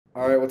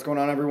All right, what's going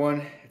on,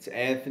 everyone? It's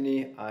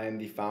Anthony. I'm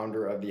the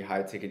founder of the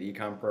High Ticket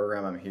Ecom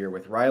program. I'm here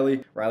with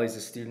Riley. Riley's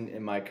a student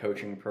in my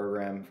coaching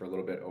program for a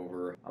little bit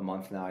over a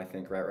month now, I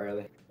think, right,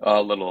 Riley? A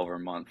little over a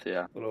month,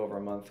 yeah. A little over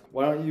a month.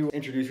 Why don't you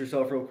introduce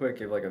yourself real quick?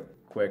 Give like a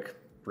quick,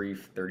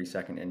 brief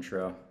 30-second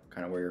intro,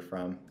 kind of where you're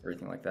from,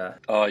 everything like that.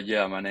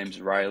 Yeah, my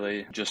name's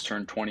Riley. Just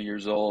turned 20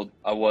 years old.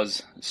 I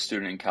was a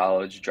student in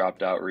college,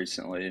 dropped out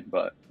recently,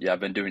 but yeah,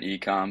 I've been doing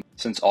ecom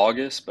since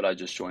August, but I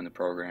just joined the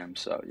program,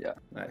 so yeah.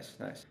 Nice,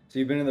 nice. So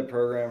you've been in the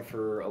program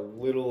for a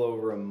little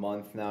over a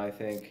month now, I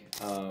think.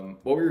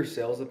 What were your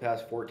sales the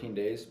past 14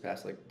 days,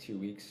 past like 2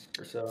 weeks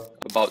or so?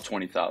 About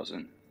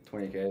 20,000.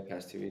 20K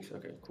past 2 weeks.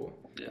 Okay, cool.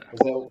 Yeah.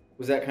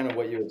 Was that kind of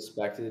what you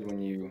expected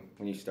when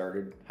you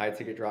started high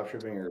ticket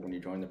dropshipping, or when you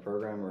joined the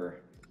program, or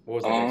what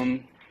was like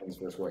Um, expectations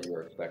versus what you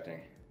were expecting?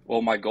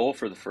 well, my goal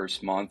for the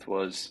first month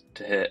was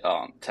to hit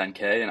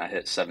 10K and I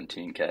hit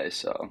 17K,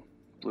 so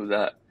blew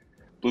that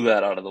blew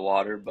that out of the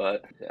water,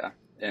 but yeah.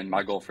 And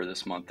my goal for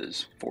this month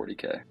is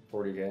 40K.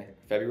 40K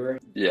February.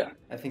 Yeah.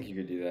 I think you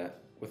could do that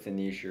with the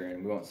niche you're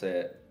in. We won't say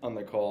it on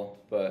the call,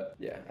 but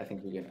yeah, I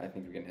think we can. I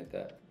think we can hit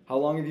that. How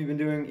long have you been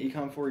doing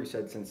ecom for? You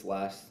said since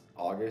last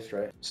August,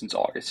 right? Since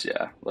August,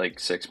 yeah. Like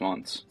 6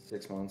 months.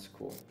 6 months.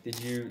 Cool. Did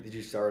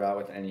you start out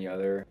with any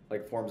other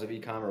like forms of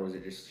ecom, or was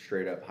it just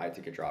straight up high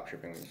ticket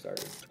dropshipping when you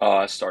started?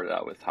 I started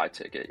out with high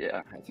ticket,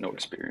 yeah. High No ticket.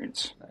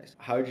 experience. Nice.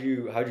 How'd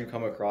you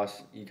come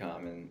across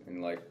ecom,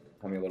 and like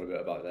tell me a little bit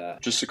about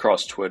that? Just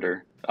across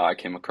Twitter, I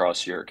came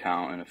across your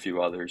account and a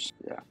few others.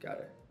 Yeah. Got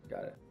it.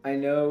 Got it. I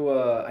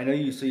know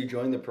you. So you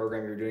joined the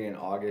program. You were doing it in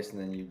August, and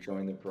then you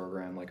joined the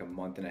program like a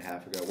month and a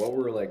half ago. What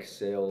were like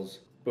sales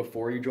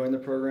before you joined the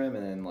program,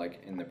 and then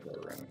like in the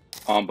program?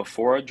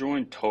 Before I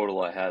joined,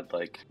 total I had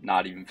like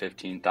not even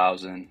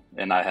 15,000,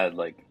 and I had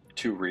like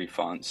two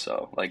refunds,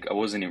 so like I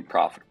wasn't even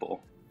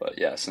profitable. But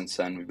yeah, since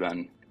then we've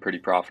been pretty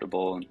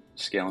profitable and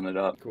scaling it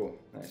up. Cool.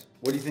 Nice.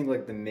 What do you think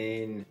like the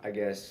main, I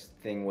guess,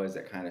 thing was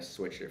that kind of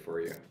switched it for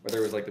you? Whether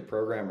it was like the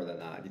program or the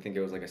not. Do you think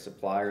it was like a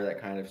supplier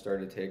that kind of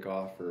started to take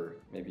off, or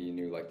maybe you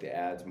knew like the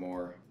ads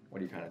more? What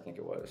do you kind of think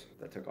it was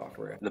that took off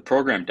for you? The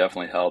program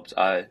definitely helped.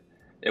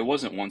 It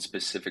wasn't one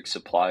specific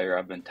supplier.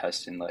 I've been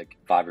testing like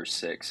five or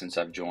six since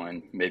I've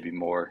joined, maybe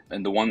more.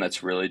 And the one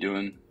that's really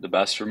doing the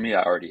best for me,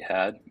 I already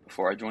had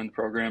before I joined the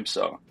program.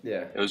 So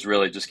Yeah, it was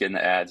really just getting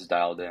the ads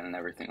dialed in and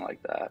everything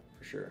like that.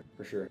 for sure,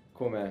 for sure.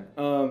 Cool, man.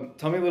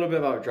 Tell me a little bit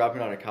about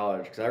dropping out of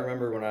college, because I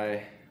remember when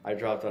I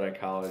dropped out of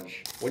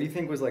college. What do you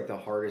think was like the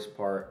hardest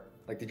part?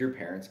 Like, did your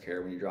parents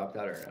care when you dropped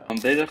out or no?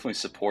 They definitely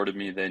supported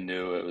me. They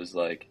knew it was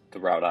like the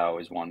route I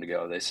always wanted to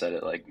go. They said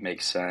it like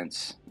makes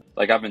sense.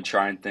 Like I've been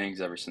trying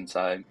things ever since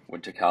I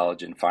went to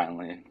college and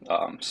finally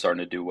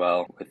starting to do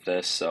well with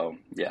this. So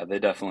yeah,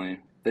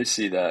 they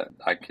see that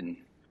I can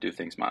do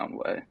things my own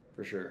way.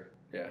 For sure.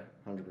 Yeah,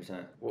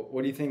 100%.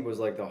 What do you think was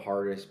like the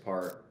hardest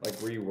part? Like,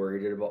 were you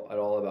worried at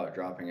all about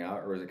dropping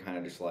out, or was it kind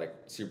of just like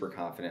super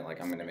confident, like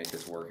I'm gonna make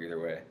this work either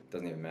way?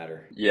 Doesn't even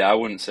matter. Yeah, I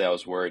wouldn't say I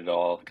was worried at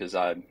all because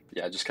I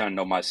just kind of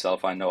know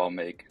myself. I know I'll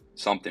make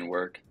something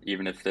work.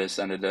 Even if this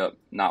ended up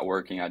not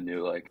working, I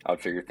knew like I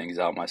would figure things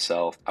out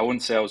myself. I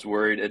wouldn't say I was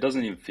worried. It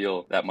doesn't even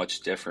feel that much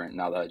different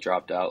now that I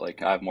dropped out.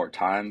 Like I have more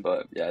time,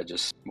 but yeah,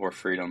 just more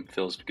freedom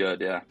feels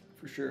good. Yeah.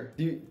 For sure.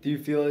 Do you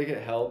feel like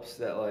it helps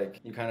that like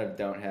you kind of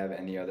don't have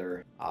any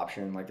other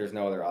option? Like there's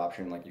no other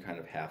option. Like you kind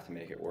of have to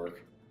make it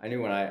work. I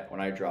knew when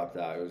I dropped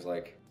out, it was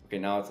like, okay,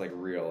 now it's like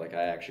real. Like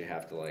I actually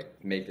have to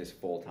like make this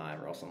full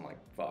time, or else I'm like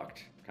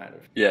fucked, kind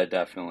of. Yeah,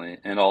 definitely.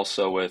 And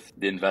also with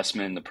the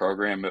investment in the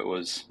program, it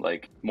was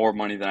like more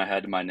money than I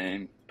had to my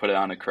name. Put it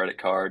on a credit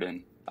card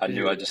and I Did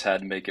knew I you? just had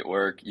to make it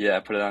work. Yeah,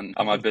 I put it on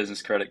my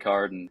business credit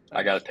card and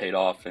I got Nice. it paid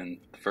off in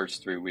the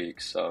first 3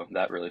 weeks. So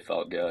that really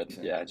felt good.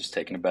 Yeah, just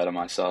taking a bet on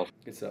myself.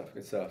 Good stuff.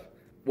 Good stuff.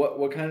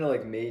 What kind of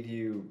like made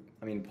you,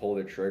 I mean, pull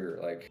the trigger?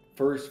 Like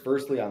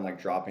firstly on like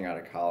dropping out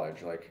of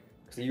college, like,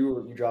 so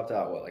you dropped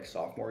out what, like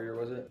sophomore year,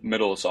 was it?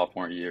 Middle of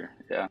sophomore year.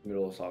 Yeah.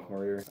 Middle of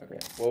sophomore year. Okay.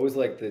 What was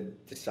like the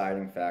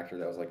deciding factor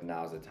that was like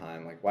now's the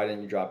time? Like why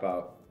didn't you drop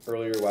out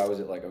earlier? Why was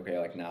it like, okay,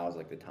 like now is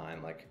like the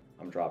time, like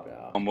I'm dropping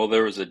out? Well,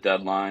 there was a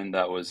deadline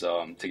that was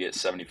to get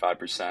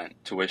 75%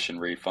 tuition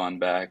refund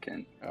back,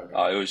 and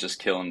Okay. it was just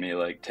killing me,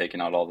 like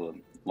taking out all the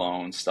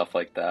loans, stuff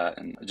like that,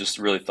 and I just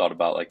really thought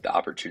about like the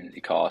opportunity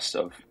cost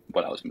of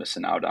what I was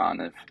missing out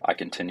on if I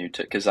continued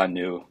to, because I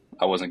knew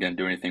I wasn't going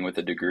to do anything with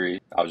a degree.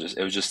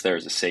 It was just there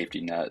as a safety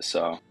net.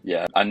 So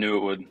yeah, I knew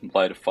it would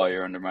light a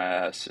fire under my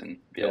ass and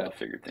be able Yeah, to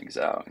figure things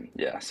out and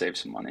yeah, save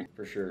some money.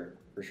 for sure.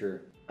 For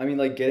sure. I mean,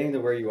 like getting to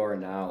where you are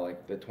now,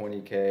 like the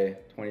 20K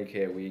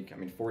a week. I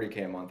mean,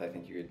 40K a month. I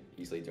think you could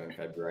easily do in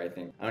February.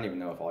 I don't even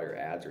know if all your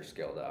ads are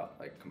scaled out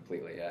like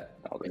completely yet.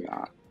 No, they're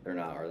not. They're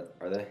not,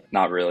 are they?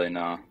 Not really,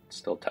 no.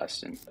 Still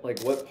testing. Like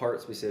what part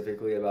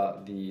specifically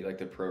about the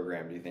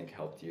program do you think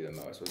helped you the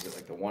most? Was it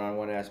like the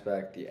one-on-one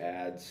aspect, the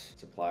ads,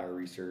 supplier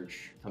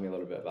research? Tell me a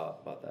little bit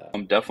about that.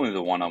 Definitely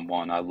the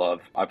one-on-one.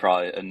 I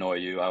probably annoy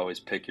you. I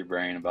always pick your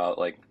brain about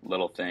like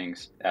little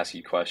things, ask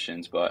you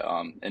questions, but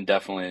and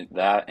definitely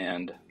that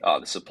and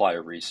the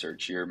supplier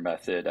research. Your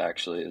method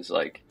actually is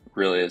like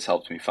really has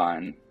helped me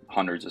find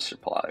hundreds of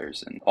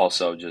suppliers, and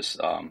also just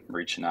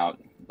reaching out,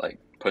 like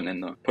putting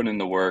in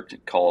the work to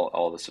call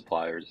all the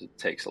suppliers. It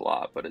takes a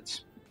lot, but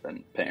it's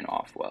been paying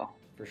off well.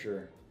 For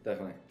sure.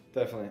 Definitely.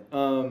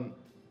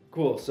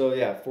 Cool. So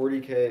yeah,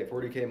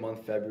 40K a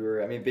month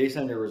February. I mean, based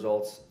on your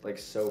results like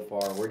so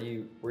far, where do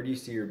you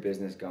see your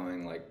business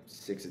going like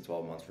 6 to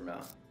 12 months from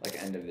now?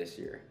 Like end of this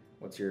year.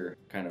 What's your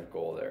kind of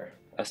goal there?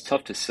 That's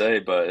tough to say,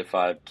 but if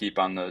I keep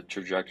on the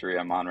trajectory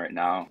I'm on right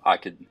now, I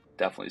could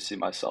definitely see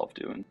myself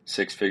doing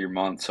 6-figure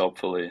months.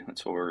 Hopefully,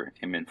 that's what we're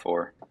aiming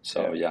for.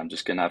 So yeah, I'm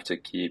just gonna have to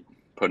keep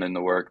putting in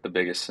the work. The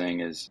biggest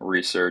thing is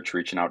research,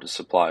 reaching out to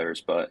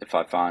suppliers. But if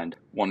I find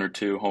 1 or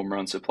 2 home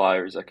run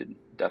suppliers, I could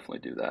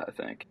definitely do that, I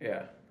think.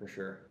 Yeah, for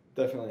sure.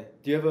 Definitely.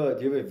 Do you have a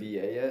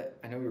VA yet?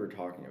 I know we were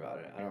talking about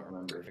it. I don't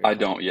remember. I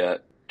don't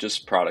yet.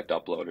 Just product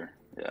uploader.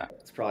 Yeah.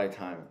 It's probably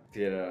time to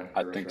get a.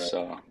 I think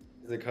so.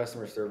 Is the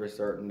customer service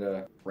starting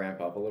to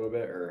ramp up a little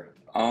bit, or?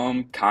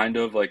 Kind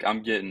of. Like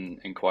I'm getting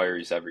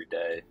inquiries every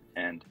day,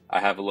 and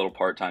I have a little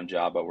part-time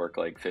job. I work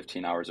like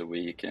 15 hours a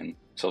week, and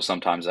so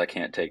sometimes I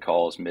can't take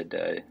calls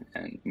midday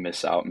and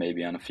miss out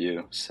maybe on a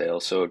few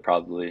sales. So it would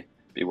probably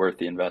be worth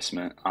the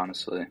investment,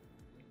 honestly.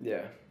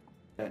 Yeah.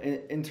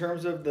 In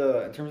terms of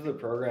the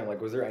program,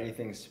 like, was there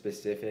anything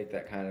specific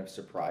that kind of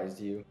surprised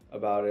you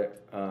about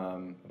it,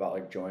 about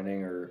like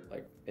joining, or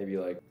like maybe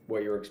like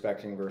what you were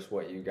expecting versus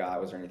what you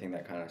got? Was there anything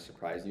that kind of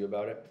surprised you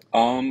about it?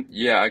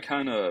 Yeah,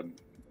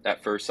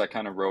 at first I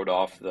kind of wrote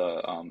off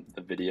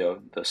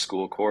the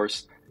school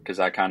course because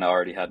I kind of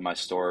already had my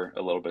store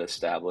a little bit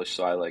established.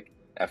 So I like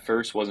at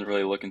first wasn't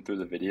really looking through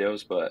the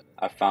videos, but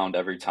I found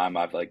every time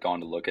I've like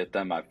gone to look at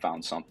them, I've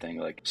found something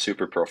like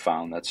super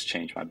profound that's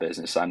changed my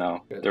business. I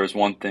know there was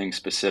one thing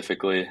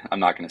specifically,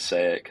 I'm not going to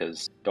say it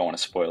because don't want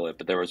to spoil it,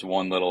 but there was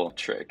one little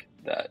trick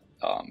that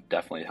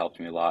definitely helped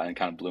me a lot and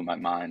kind of blew my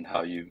mind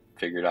how you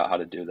figured out how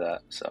to do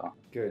that. So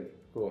good,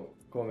 cool,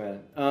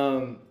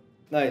 man.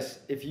 Nice.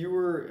 If you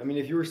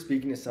were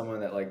speaking to someone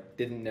that like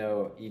didn't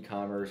know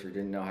e-commerce or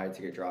didn't know high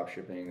ticket drop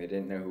shipping, they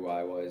didn't know who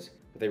I was,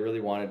 but they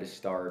really wanted to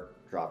start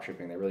drop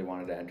shipping, they really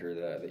wanted to enter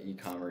the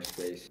e-commerce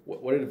space,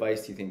 what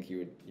advice do you think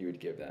you would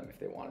give them if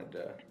they wanted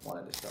to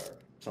start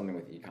something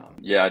with e-com?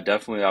 Yeah,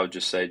 definitely. I would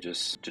just say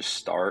just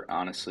start,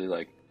 honestly,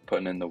 like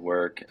putting in the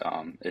work.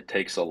 It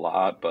takes a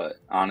lot, but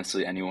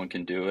honestly, anyone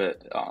can do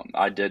it.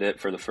 I did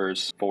it for the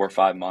first 4 or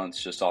 5 months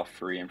just off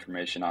free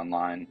information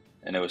online,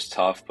 and it was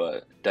tough,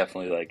 but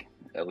definitely like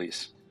at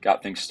least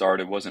got things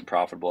started. Wasn't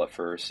profitable at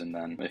first, and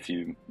then if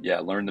you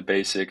learn the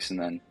basics and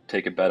then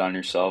take a bet on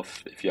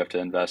yourself, if you have to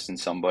invest in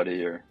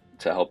somebody or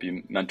to help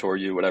you, mentor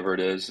you, whatever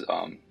it is,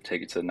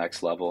 take it to the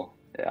next level.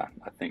 Yeah,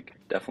 I think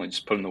definitely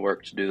just put in the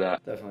work to do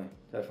that.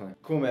 Definitely.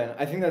 Cool, man.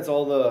 I think that's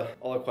all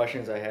the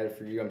questions I had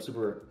for you. I'm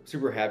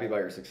super happy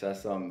about your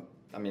success.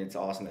 I mean, it's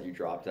awesome that you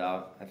dropped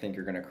out. I think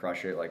you're gonna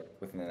crush it like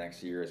within the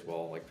next year as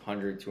well, like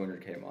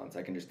 200K months.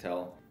 I can just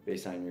tell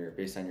based on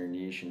your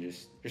niche and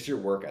just your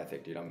work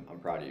ethic, dude. I'm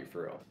proud of you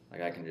for real.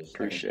 Like I can just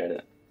appreciate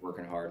it.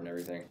 Working hard and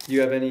everything. Do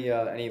you have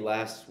any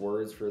last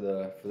words for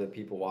the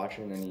people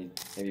watching? Any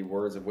maybe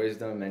words of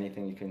wisdom?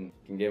 Anything you can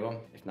give them?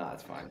 If not,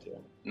 it's fine too.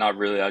 Not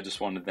really. I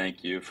just want to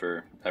thank you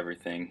for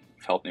everything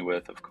you've helped me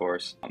with, of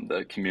course.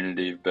 The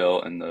community you've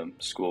built and the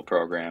school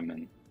program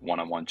and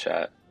one-on-one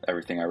chat,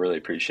 everything. I really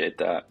appreciate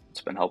that.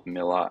 It's been helping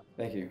me a lot.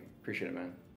 Thank you. Appreciate it, man.